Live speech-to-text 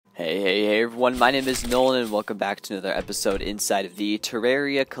Hey everyone, my name is Nolan and welcome back to another episode inside of the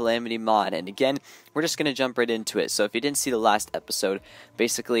Terraria Calamity mod. And again, we're just going to jump right into it. So if you didn't see the last episode,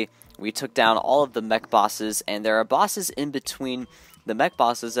 basically we took down all of the mech bosses, and there are bosses in between the mech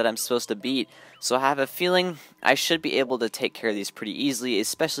bosses that I'm supposed to beat. So I have a feeling I should be able to take care of these pretty easily,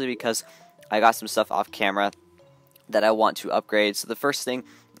 especially because I got some stuff off camera that I want to upgrade. So the first thing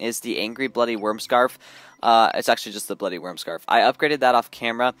is the Angry Bloody Worm Scarf. It's actually just the Bloody Worm Scarf. I upgraded that off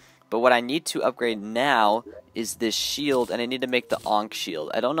camera, but what I need to upgrade now is this shield, and I need to make the Ankh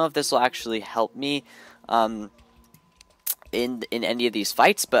shield. I don't know if this will actually help me in any of these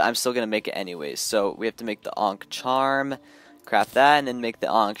fights, but I'm still going to make it anyways. So we have to make the Ankh charm, craft that, and then make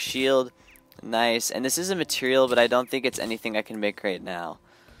the Ankh shield. Nice. And this is a material, but I don't think it's anything I can make right now.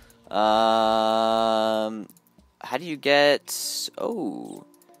 How do you get... Oh...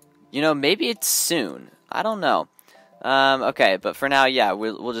 You know, maybe it's soon. I don't know. Okay, but for now, yeah,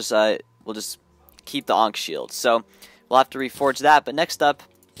 we'll just keep the Ankh shield. So we'll have to reforge that. But next up,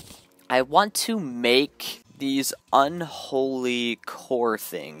 I want to make these unholy core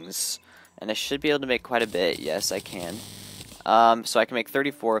things, and I should be able to make quite a bit. Yes, I can. So I can make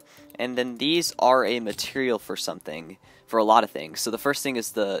 34, and then these are a material for something, for a lot of things. So the first thing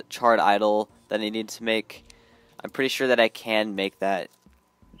is the charred idol that I need to make. I'm pretty sure that I can make that.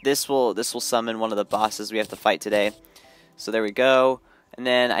 This will summon one of the bosses we have to fight today. So there we go. And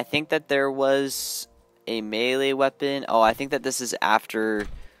then I think that there was a melee weapon. Oh, I think that this is after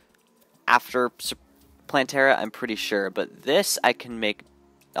Plantera, I'm pretty sure. But this I can make.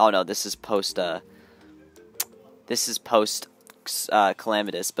 Oh no, this is post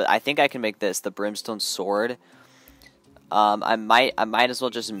Calamitas. But I think I can make this, the Brimstone sword. I might as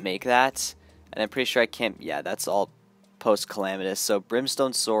well just make that. And I'm pretty sure I can't. Yeah, that's all post Calamitas. So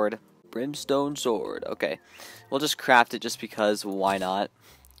brimstone sword, okay, we'll just craft it just because, why not?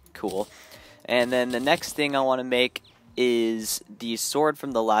 Cool. And then the next thing I want to make is the sword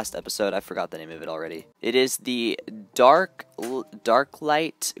from the last episode. I forgot the name of it already. It is the dark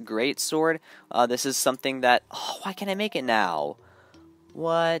light great sword. This is something that, oh, why can't I make it now?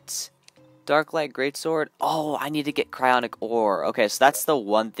 What? Dark light great sword. Oh, I need to get cryonic ore. Okay, so that's the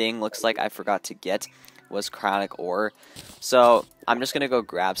one thing looks like I forgot to get, was cryonic ore. So I'm just gonna go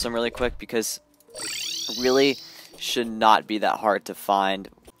grab some really quick because it really should not be that hard to find.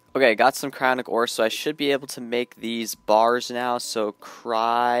 Okay, I got some cryonic ore, so I should be able to make these bars now. So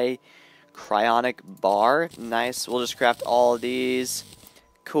cryonic bar, nice. We'll just craft all of these.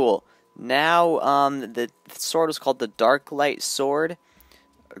 Cool. Now the sword was called the dark light sword,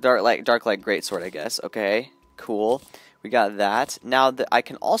 dark light great sword, I guess. Okay, cool. We got that. Now I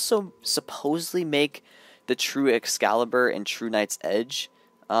can also supposedly make the true Excalibur and true Knight's Edge,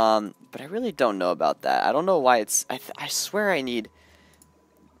 but I really don't know about that. I don't know why it's. I swear I need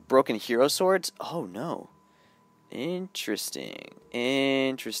broken hero swords. Oh no, interesting.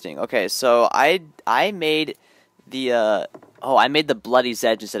 Okay, so I made the I made the Bloody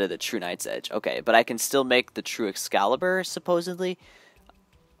Edge instead of the true Knight's Edge. Okay, but I can still make the true Excalibur supposedly.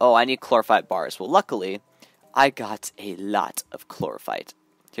 Oh, I need chlorophyte bars. Well, luckily I got a lot of chlorophyte.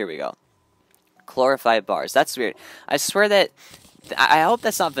 Here we go. Chlorophyte bars. That's weird. I swear that... I hope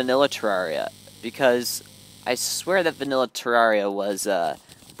that's not vanilla Terraria, because I swear that vanilla Terraria was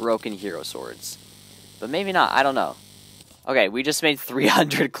broken hero swords. But maybe not. I don't know. Okay, we just made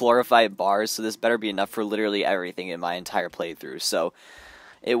 300 chlorophyte bars, so this better be enough for literally everything in my entire playthrough. So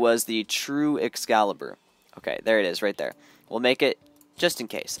it was the true Excalibur. Okay, there it is right there. We'll make it just in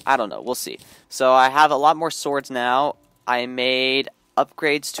case. I don't know. We'll see. So I have a lot more swords now. I made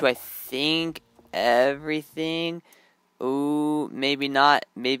upgrades to, I think, everything. Ooh, maybe not.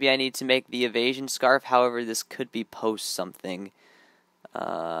 Maybe I need to make the evasion scarf. However, this could be post something.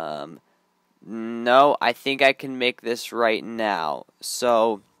 No, I think I can make this right now.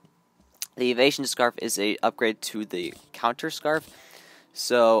 So the evasion scarf is a upgrade to the counter scarf.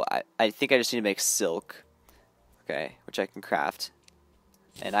 So I think I just need to make silk. Okay, which I can craft.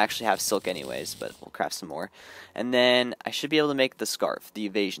 And I actually have silk anyways, but we'll craft some more. And then I should be able to make the scarf, the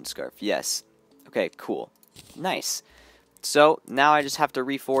evasion scarf. Yes. Okay, cool. Nice. So now I just have to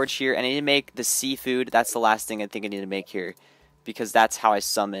reforge here, and I need to make the seafood. That's the last thing I think I need to make here, because that's how I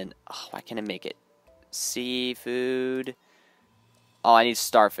summon. Oh, why can't I make it? Seafood. Oh, I need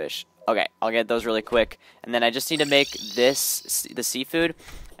starfish. Okay, I'll get those really quick. And then I just need to make this, the seafood,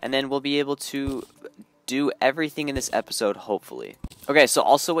 and then we'll be able to do everything in this episode, hopefully. Okay, so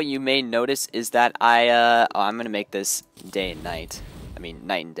also what you may notice is that I'm gonna make this day and night. I mean,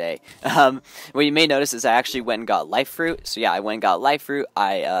 night and day. What you may notice is I actually went and got life fruit. So yeah, I went and got life fruit.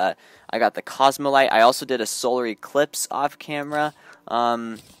 I got the cosmolite. I also did a solar eclipse off camera.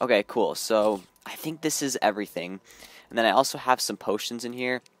 Okay, cool. So I think this is everything. And then I also have some potions in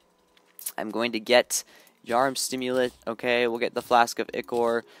here. I'm going to get Yarm Stimulant. Okay, we'll get the Flask of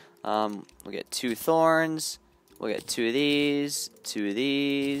Ichor. We'll get 2 thorns. We'll get 2 of these, 2 of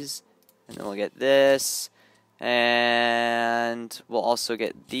these, and then we'll get this. And we'll also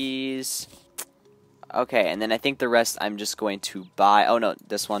get these. Okay, and then I think the rest I'm just going to buy. Oh no,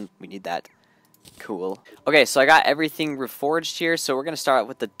 this one, we need that. Cool. Okay, so I got everything reforged here, so we're going to start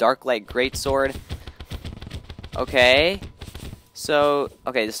with the Darklight Greatsword. Okay. So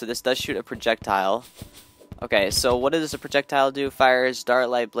this does shoot a projectile. Okay, so what does a projectile do? Fires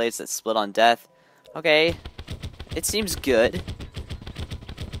Darklight blades that split on death. Okay. It seems good.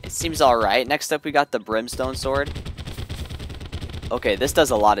 It seems alright. Next up we got the Brimstone Sword. Okay, this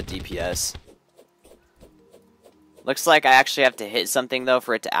does a lot of DPS. Looks like I actually have to hit something though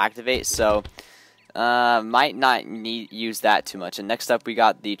for it to activate, so might not use that too much. And next up we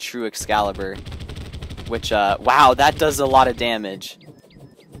got the True Excalibur, which wow, that does a lot of damage.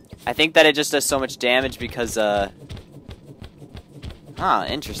 I think that it just does so much damage because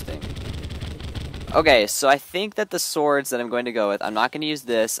interesting. Okay, so I think that the swords that I'm going to go with, I'm not going to use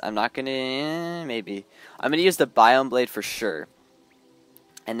this. I'm not going to maybe. I'm going to use the Biome Blade for sure.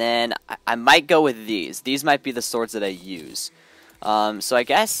 And then I might go with these. These might be the swords that I use. So I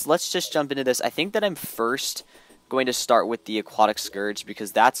guess let's just jump into this. I think that I'm first going to start with the Aquatic Scourge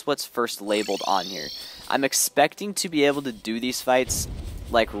because that's what's first labeled on here. I'm expecting to be able to do these fights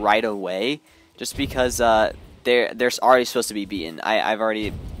like right away, just because they're already supposed to be beaten. I've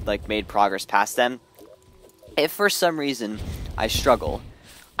already like made progress past them. If for some reason I struggle,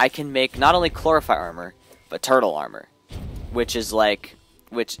 I can make not only Chlorophyte armor but Turtle armor, which is like.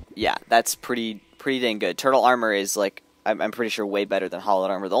 Yeah, that's pretty dang good. Turtle armor is like, I'm pretty sure way better than hollowed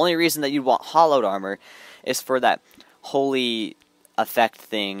armor. The only reason that you want hollowed armor is for that holy effect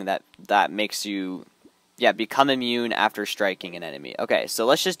thing that makes you, yeah, become immune after striking an enemy. Okay, so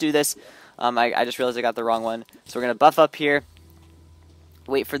let's just do this. I just realized I got the wrong one. So we're going to buff up here.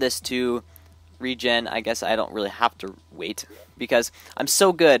 Wait for this to regen. I guess I don't really have to wait because I'm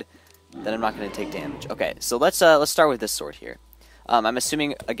so good that I'm not going to take damage. Okay, so let's start with this sword here. I'm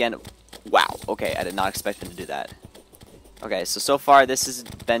assuming, again, wow, okay, I did not expect him to do that. Okay, so far this has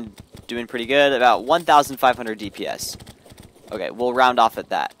been doing pretty good, about 1,500 DPS. Okay, we'll round off at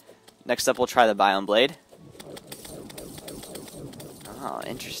that. Next up, we'll try the Biome Blade. Oh,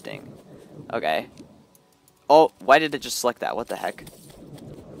 interesting. Okay. Oh, why did it just select that? What the heck?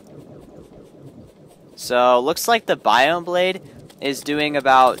 So, looks like the Biome Blade is doing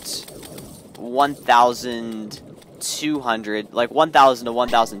about 1,200, like 1,000 to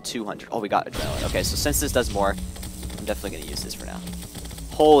 1,200. Oh, we got adrenaline. Okay, so since this does more, I'm definitely going to use this for now.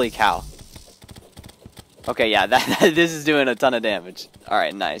 Holy cow. Okay, yeah, this is doing a ton of damage. All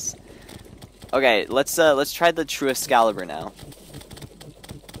right, nice. Okay, let's try the True Excalibur now.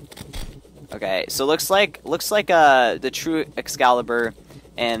 Okay, so looks like the True Excalibur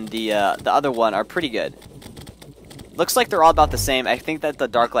and the other one are pretty good. Looks like they're all about the same. I think that the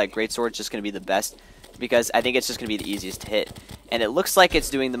Darklight Greatsword is just going to be the best because I think it's just going to be the easiest to hit. And it looks like it's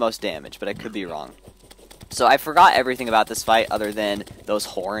doing the most damage, but I could be wrong. So I forgot everything about this fight other than those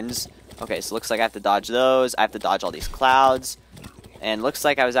horns. Okay, so looks like I have to dodge those. I have to dodge all these clouds. And looks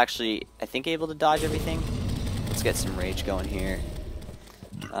like I was actually, I think, able to dodge everything. Let's get some rage going here.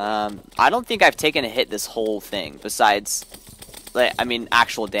 I don't think I've taken a hit this whole thing, besides, like, I mean,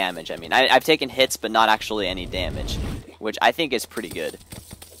 actual damage. I mean, I've taken hits, but not actually any damage, which I think is pretty good.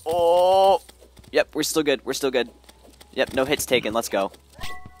 Oh! Yep, we're still good. We're still good. Yep, no hits taken. Let's go.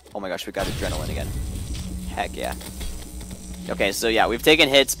 Oh my gosh, we got adrenaline again. Heck yeah. Okay, so yeah, we've taken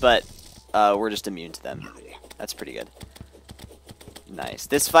hits, but we're just immune to them. That's pretty good. Nice.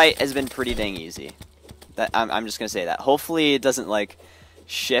 This fight has been pretty dang easy. I'm just gonna say that. Hopefully it doesn't like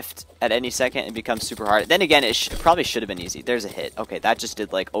shift at any second and become super hard. Then again, it probably should have been easy. There's a hit. Okay, that just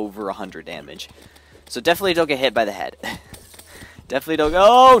did like over 100 damage. So definitely don't get hit by the head. Definitely don't go.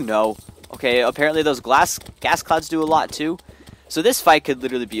 Oh no. Okay, apparently those gas clouds do a lot too. So this fight could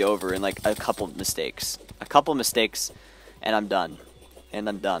literally be over in like a couple mistakes. A couple mistakes, and I'm done. And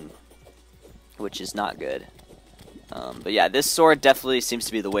I'm done. Which is not good. But yeah, this sword definitely seems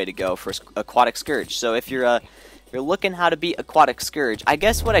to be the way to go for Aquatic Scourge. So if you're looking how to beat Aquatic Scourge, I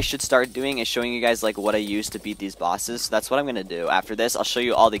guess what I should start doing is showing you guys like what I use to beat these bosses. So that's what I'm gonna do. After this, I'll show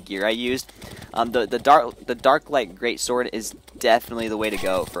you all the gear I used. The Darklight Greatsword is definitely the way to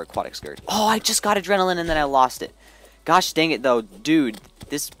go for Aquatic Scourge. Oh, I just got adrenaline and then I lost it. Gosh dang it though, dude.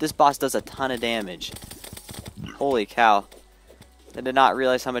 This boss does a ton of damage. Holy cow. I did not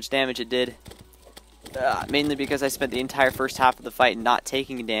realize how much damage it did. Mainly because I spent the entire first half of the fight not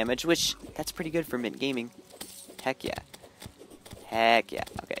taking damage, which, that's pretty good for mid gaming. Heck yeah. Heck yeah.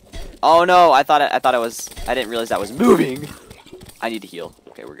 Okay. Oh no, I thought it was, I didn't realize that was moving. I need to heal.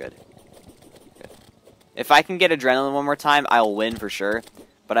 Okay, we're good. If I can get adrenaline one more time, I'll win for sure.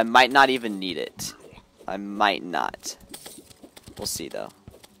 But I might not even need it. I might not. We'll see though.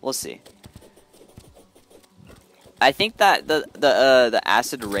 We'll see. I think that the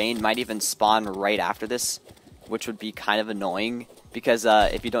acid rain might even spawn right after this, which would be kind of annoying because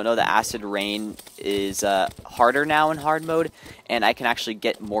if you don't know, the acid rain is harder now in hard mode, and I can actually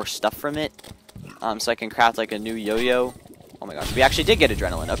get more stuff from it. So I can craft like a new yo-yo. Oh my gosh, we actually did get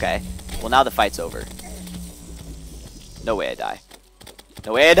adrenaline. Okay, well now the fight's over. No way I die.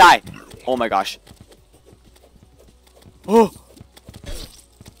 No way I die. Oh my gosh. Oh.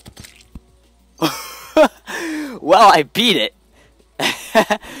 Well, I beat it.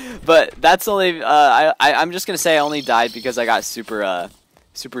 But that's only, I'm just gonna say I only died because I got super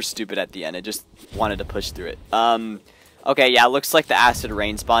stupid at the end. I just wanted to push through it. Okay, yeah, looks like the acid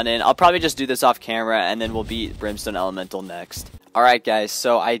rain spawned in. I'll probably just do this off camera, and then we'll beat Brimstone Elemental next. Alright guys,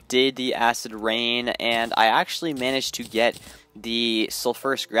 so I did the acid rain, and I actually managed to get the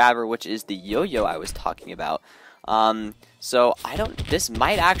sulfurous grabber, which is the yo-yo I was talking about. So this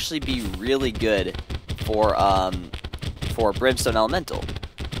might actually be really good for Brimstone Elemental.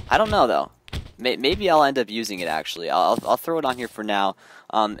 I don't know though. Maybe I'll end up using it actually. I'll throw it on here for now.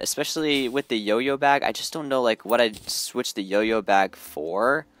 Especially with the yo-yo bag, I just don't know like what I'd switch the yo-yo bag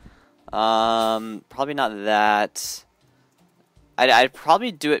for. Probably not that. I'd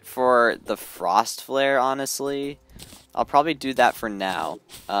probably do it for the frost flare, honestly. I'll probably do that for now.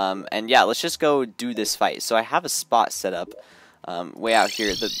 And yeah, let's just go do this fight. So I have a spot set up way out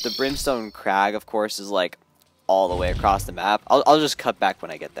here. The Brimstone Crag, of course, is like all the way across the map. I'll just cut back when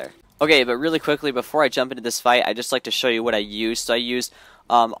I get there. Okay, but really quickly, before I jump into this fight, I'd just like to show you what I used. So I used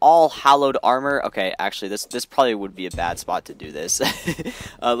all hallowed armor. Okay, actually, this probably would be a bad spot to do this.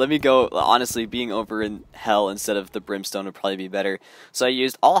 Let me go. Honestly, being over in hell instead of the brimstone would probably be better. So I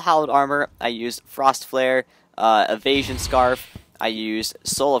used all hallowed armor. I used frost flare, evasion scarf. I used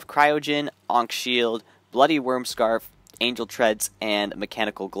soul of cryogen, ankh shield, bloody worm scarf, angel treads, and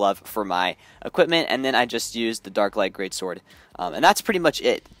mechanical glove for my equipment. And then I just used the dark light greatsword. And that's pretty much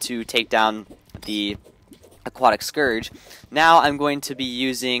it to take down the aquatic scourge. Now I'm going to be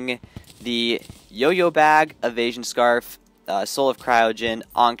using the yo-yo bag, evasion scarf, soul of cryogen,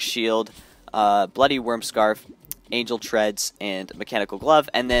 ankh shield, bloody worm scarf, angel treads, and mechanical glove,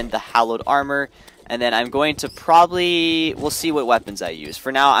 and then the hallowed armor. And then I'm going to probably, we'll see what weapons I use.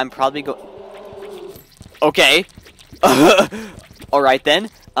 For now, I'm probably okay. Alright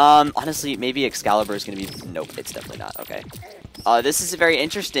then. Honestly, maybe Excalibur is going to be, nope, it's definitely not. Okay. This is very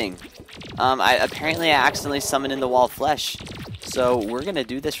interesting. Apparently I accidentally summoned in the wall of flesh. So we're going to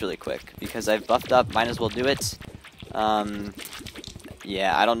do this really quick because I've buffed up, might as well do it.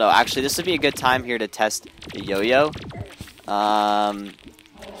 Yeah, I don't know. Actually, this would be a good time here to test the yo-yo.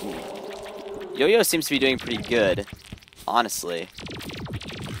 Yo-yo seems to be doing pretty good, honestly.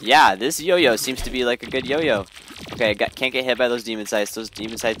 Yeah, this yo-yo seems to be like a good yo-yo. Okay, can't get hit by those demon sights. Those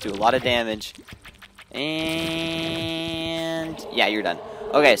demon sights do a lot of damage. And yeah, you're done.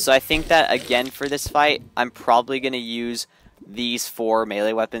 Okay, so I think that again for this fight, I'm probably going to use these 4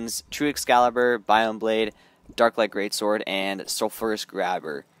 melee weapons: True Excalibur, Biome Blade, Dark Light Greatsword, and Sulfurous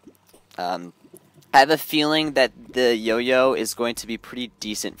Grabber. I have a feeling that the yo-yo is going to be pretty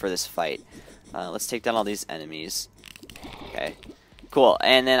decent for this fight. Let's take down all these enemies. Okay, cool.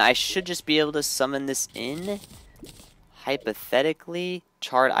 And then I should just be able to summon this in. Hypothetically,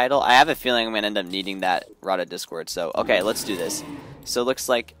 Charred Idol. I have a feeling I'm going to end up needing that Rod of Discord. So, okay, let's do this. So, it looks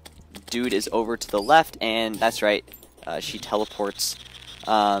like dude is over to the left, and that's right. She teleports.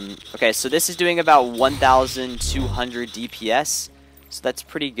 Okay, so this is doing about 1,200 DPS. So, that's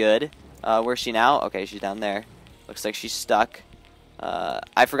pretty good. Where's she now? Okay, she's down there. Looks like she's stuck.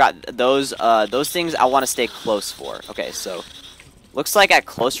 I forgot. Those things I want to stay close for. Okay, so looks like at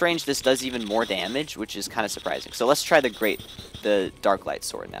close range this does even more damage, which is kind of surprising. So let's try the Dark Light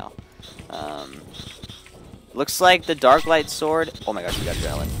Sword now. Looks like the Dark Light Sword... Oh my gosh, we got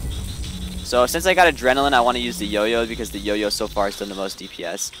Adrenaline. So since I got Adrenaline, I want to use the Yo-Yo because the Yo-Yo so far has done the most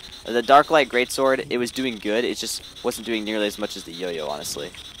DPS. The Dark Light Greatsword, it was doing good. It just wasn't doing nearly as much as the Yo-Yo,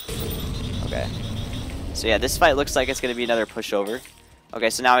 honestly. Okay. So yeah, this fight looks like it's going to be another pushover. Okay,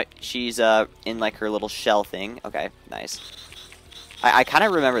 so now she's in like her little shell thing. Okay, nice. I kind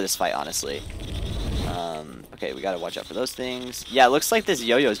of remember this fight, honestly. Okay, we gotta watch out for those things. Yeah, it looks like this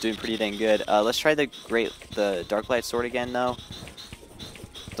yo-yo is doing pretty dang good. Let's try the Dark Light Sword again, though.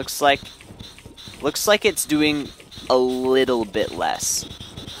 Looks like Looks like it's doing a little bit less.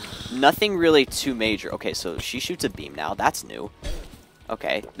 Nothing really too major. Okay, so she shoots a beam now. That's new.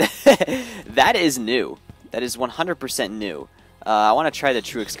 Okay. That is new. That is 100% new. I want to try the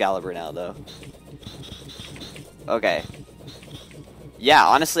True Excalibur now, though. Okay. Yeah,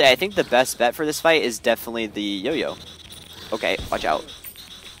 honestly, I think the best bet for this fight is definitely the yo-yo. Okay, watch out.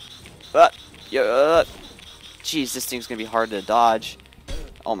 Jeez, this thing's going to be hard to dodge.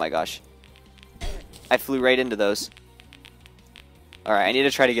 Oh my gosh. I flew right into those. Alright, I need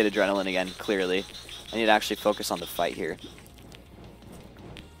to try to get adrenaline again, clearly. I need to actually focus on the fight here.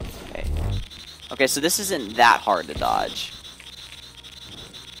 Okay. Okay, so this isn't that hard to dodge.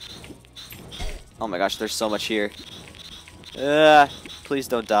 Oh my gosh, there's so much here. Please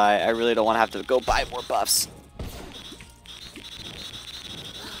don't die. I really don't want to have to go buy more buffs.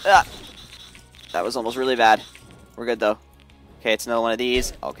 That was almost really bad. We're good, though. Okay, it's another one of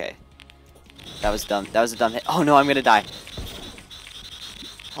these. Okay. That was dumb. That was a dumb hit. Oh, no, I'm going to die.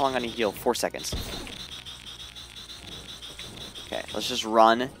 How long on you heal? 4 seconds. Okay, let's just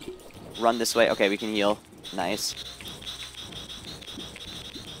run. Run this way. Okay, we can heal. Nice.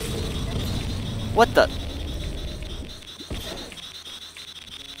 What the?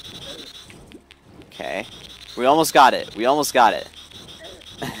 Okay. We almost got it. We almost got it.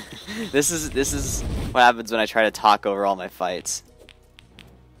 This is what happens when I try to talk over all my fights.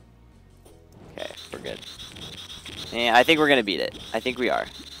 Okay, we're good. And I think we're gonna beat it. I think we are.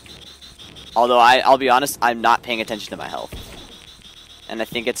 Although I'll be honest, I'm not paying attention to my health. And I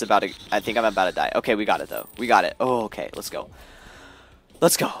think I'm about to die. Okay, we got it though. We got it. Oh, okay, let's go.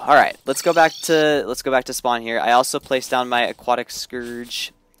 Let's go. All right, let's go back to spawn here. I also placed down my Aquatic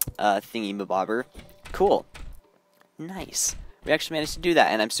Scourge thingy mabobber. Cool. Nice. We actually managed to do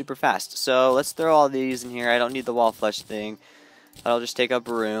that, and I'm super fast. So let's throw all these in here. I don't need the wall flesh thing. That'll just take up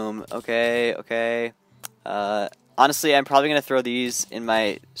room. Okay, okay. Honestly, I'm probably going to throw these in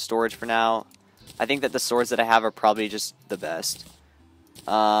my storage for now. I think that the swords that I have are probably just the best.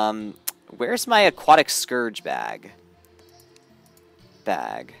 Where's my Aquatic Scourge bag?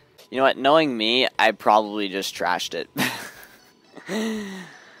 You know what? Knowing me, I probably just trashed it.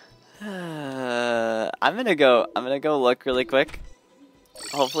 I'm gonna go look really quick.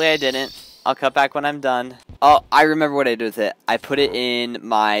 Hopefully I didn't. I'll cut back when I'm done. Oh, I remember what I did with it. I put it in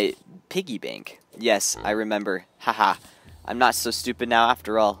my piggy bank. Yes, I remember. Haha. I'm not so stupid now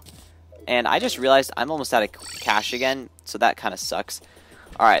after all. And I just realized I'm almost out of cash again, so that kind of sucks.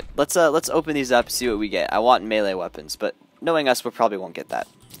 All right, let's open these up, see what we get. I want melee weapons, but knowing us, we probably won't get that.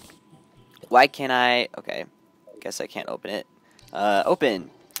 Why can't I? Okay, guess I can't open it. Open.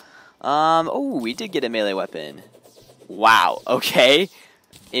 Oh, we did get a melee weapon. Wow, okay.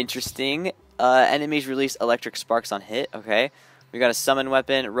 Interesting. Enemies release electric sparks on hit. Okay. We got a summon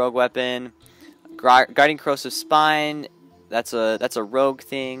weapon, rogue weapon, guarding corrosive spine. That's a rogue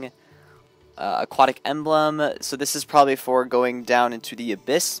thing. Aquatic emblem. So this is probably for going down into the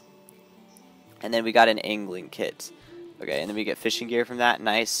abyss. And then we got an angling kit. Okay, and then we get fishing gear from that.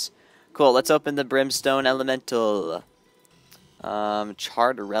 Nice. Cool. Let's open the Brimstone Elemental.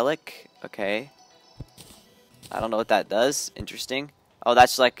 Charred relic. Okay. I don't know what that does. Interesting. Oh,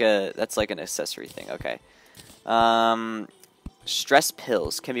 that's like an accessory thing. Okay. Stress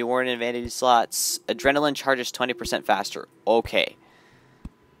pills can be worn in vanity slots. Adrenaline charges 20% faster. Okay.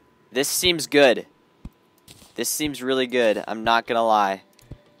 This seems good. This seems really good. I'm not gonna lie.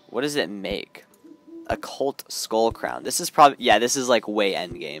 What does it make? Occult skull crown. This is probably, yeah, this is like way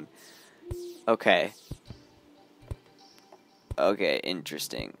end game. Okay. Okay,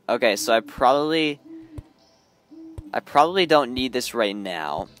 interesting. Okay, so I probably don't need this right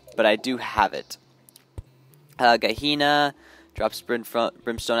now, but I do have it. Gehenna drops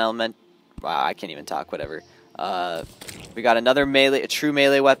brimstone element. Wow, I can't even talk. Whatever. We got another melee, a true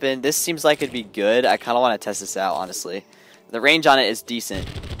melee weapon. This seems like it'd be good. I kind of want to test this out, honestly. The range on it is decent.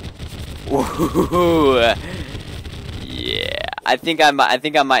 Ooh, yeah. I think I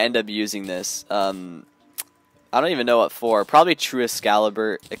might end up using this. I don't even know what for. Probably True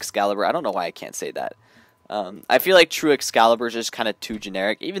Excalibur. I don't know why I can't say that. I feel like True Excalibur is just kind of too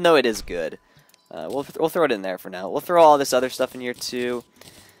generic, even though it is good. We'll throw it in there for now. We'll throw all this other stuff in here too.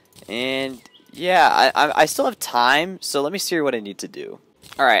 And yeah, I still have time, so let me see what I need to do.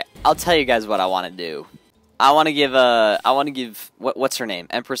 All right, I'll tell you guys what I want to do. I want to give what's her name?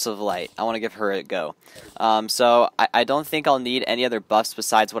 Empress of Light. I want to give her a go. So I don't think I'll need any other buffs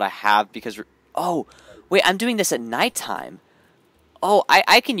besides what I have because oh, wait, I'm doing this at nighttime. Oh,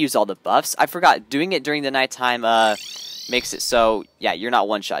 I can use all the buffs. I forgot. Doing it during the nighttime makes it so, yeah, you're not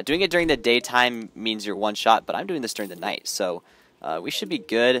one shot. Doing it during the daytime means you're one shot, but I'm doing this during the night, so we should be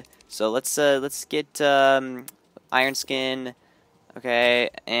good. So let's get iron skin, okay,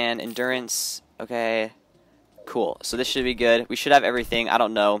 and endurance, okay, cool. So this should be good. We should have everything. I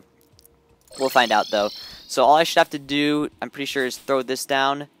don't know. We'll find out though. So all I should have to do, I'm pretty sure, is throw this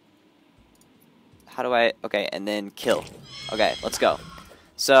down. How do I? Okay, and then kill. Okay, let's go.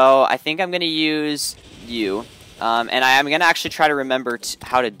 So I think I'm gonna use you, and I'm gonna actually try to remember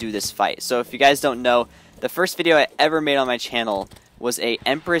how to do this fight. So if you guys don't know, the first video I ever made on my channel was a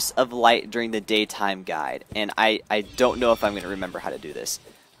Empress of Light during the daytime guide, and I don't know if I'm gonna remember how to do this.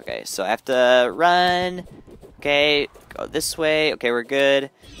 Okay, so I have to run. Okay, go this way. Okay, we're good.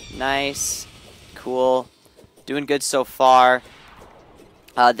 Nice, cool, doing good so far.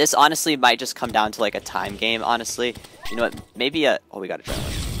 This honestly might just come down to like a time game, honestly. You know what? Maybe oh, we got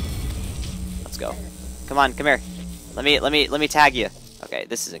adrenaline. Let's go. Come on, come here. Let me tag you. Okay,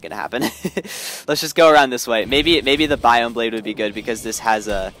 this isn't gonna happen. Let's just go around this way. Maybe the biome blade would be good because this has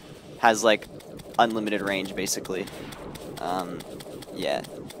like unlimited range basically. Yeah.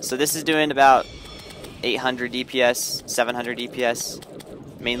 So this is doing about 800 DPS, 700 DPS,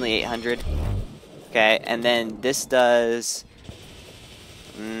 mainly 800. Okay, and then this does.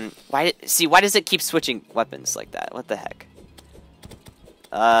 Why does it keep switching weapons like that? What the heck?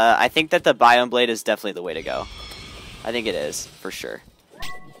 I think that the biome blade is definitely the way to go. I think it is, for sure.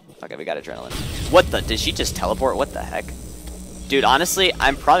 Okay, we got adrenaline. What the? Did she just teleport? What the heck? Dude, honestly,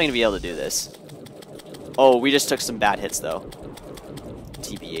 I'm probably going to be able to do this. Oh, we just took some bad hits, though.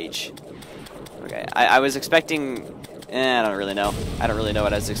 TBH. Okay, I was expecting... I don't really know. I don't really know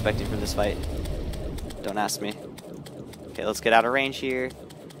what I was expecting from this fight. Don't ask me. Okay, let's get out of range here.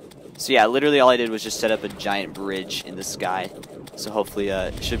 So yeah, literally all I did was just set up a giant bridge in the sky. So hopefully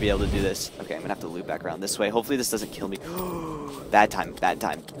should be able to do this. Okay, I'm gonna have to loop back around this way. Hopefully this doesn't kill me. Bad time, bad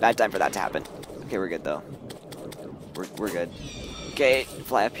time. Bad time for that to happen. Okay, we're good though. We're good. Okay,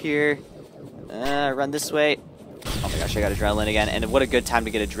 fly up here. Run this way. Oh my gosh, I got adrenaline again. And what a good time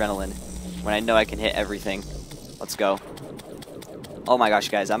to get adrenaline when I know I can hit everything. Let's go. Oh my gosh,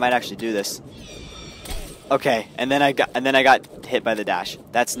 guys, I might actually do this. Okay, and then I got hit by the dash.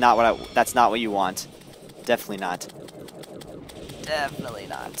 That's not what you want. Definitely not. Definitely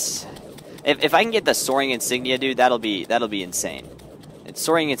not. If I can get the soaring insignia, dude, that'll be insane.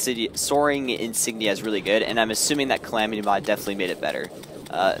 Soaring insignia is really good, and I'm assuming that Calamity mod definitely made it better.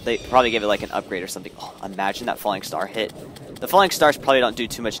 They probably gave it like an upgrade or something. Oh, imagine that falling star hit. The falling stars probably don't do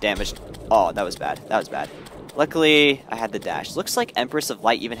too much damage. Oh, that was bad. That was bad. Luckily, I had the dash. Looks like Empress of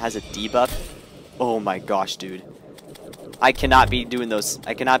Light even has a debuff. Oh my gosh, dude. I cannot be doing those.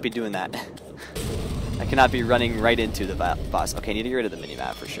 I cannot be doing that. I cannot be running right into the boss. Okay, I need to get rid of the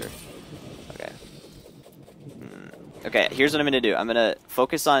minimap for sure. Okay. Okay, here's what I'm going to do. I'm going to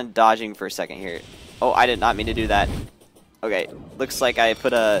focus on dodging for a second here. Oh, I did not mean to do that. Okay, looks like I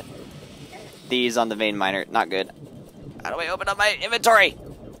put these on the vein miner. Not good. How do I open up my inventory?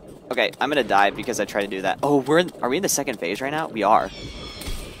 Okay, I'm going to die because I tried to do that. Oh, are we in the second phase right now? We are.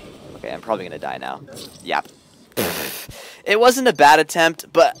 Okay, I'm probably going to die now. Yep. It wasn't a bad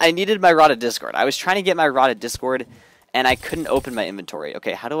attempt, but I needed my Rod of Discord. I was trying to get my Rod of Discord, and I couldn't open my inventory.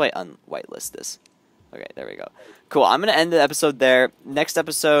 Okay, how do I unwhitelist this? Okay, there we go. Cool, I'm going to end the episode there. Next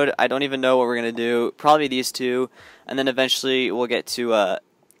episode, I don't even know what we're going to do. Probably these two, and then eventually we'll get to...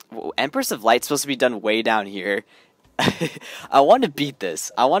 Empress of Light's supposed to be done way down here. I want to beat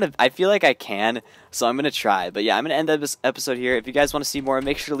this. I feel like I can, so I'm going to try. But yeah, I'm going to end this episode here. If you guys want to see more,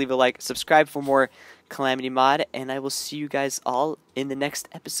 make sure to leave a like, subscribe for more Calamity Mod, and I will see you guys all in the next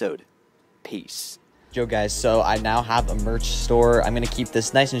episode. Peace. Yo guys, so I now have a merch store. I'm going to keep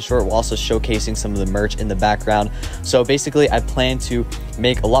this nice and short while also showcasing some of the merch in the background. So basically, I plan to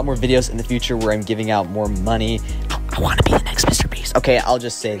make a lot more videos in the future where I'm giving out more money. I want to be the next Mr. Beast. Okay, I'll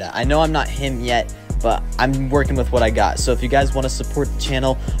just say that. I know I'm not him yet, but I'm working with what I got. So if you guys want to support the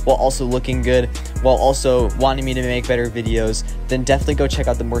channel while also looking good, while also wanting me to make better videos, then definitely go check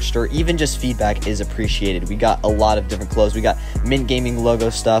out the merch store. Even just feedback is appreciated. We got a lot of different clothes. We got Mint Gaming logo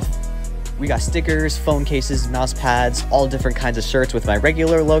stuff. We got stickers, phone cases, mouse pads, all different kinds of shirts with my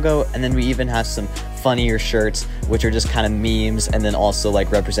regular logo, and then we even have some funnier shirts, which are just kind of memes, and then also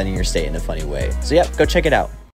like representing your state in a funny way. So yeah, go check it out.